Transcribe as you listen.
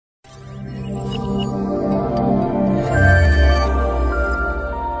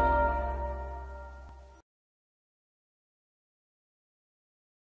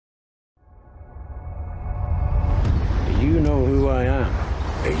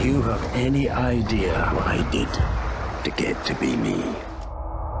you have any idea what I did to get to be me?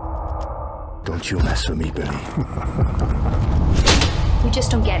 Don't you mess with me, Billy. We just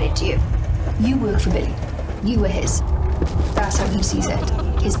don't get it, do you? You work for Billy. You were his. That's how he sees it.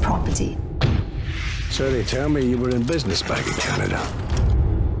 His property. So they tell me you were in business back in Canada.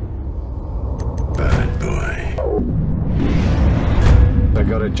 Bad boy. I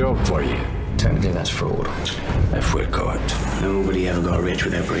got a job for you. Technically, that's fraud. If we're caught. Nobody ever got rich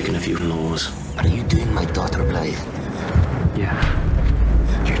without breaking a few laws. Are you doing my daughter Blythe? Yeah.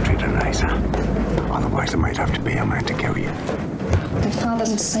 You treat her nice, huh? Otherwise, I might have to be a man to kill you. My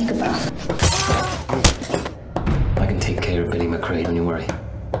father's a psychopath. I can take care of Billy McCrae, don't you worry.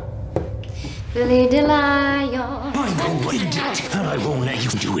 Billy DeLion. I'm going to wind it, and I won't let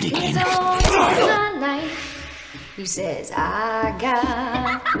you do it again. He says, I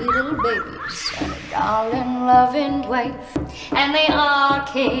got 3 little babies and a darling loving wife. And they all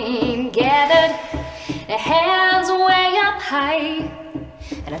came gathered, their hands way up high.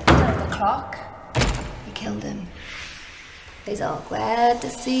 And at 12 o'clock, he killed him. They's all glad to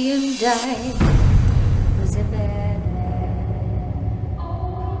see him die.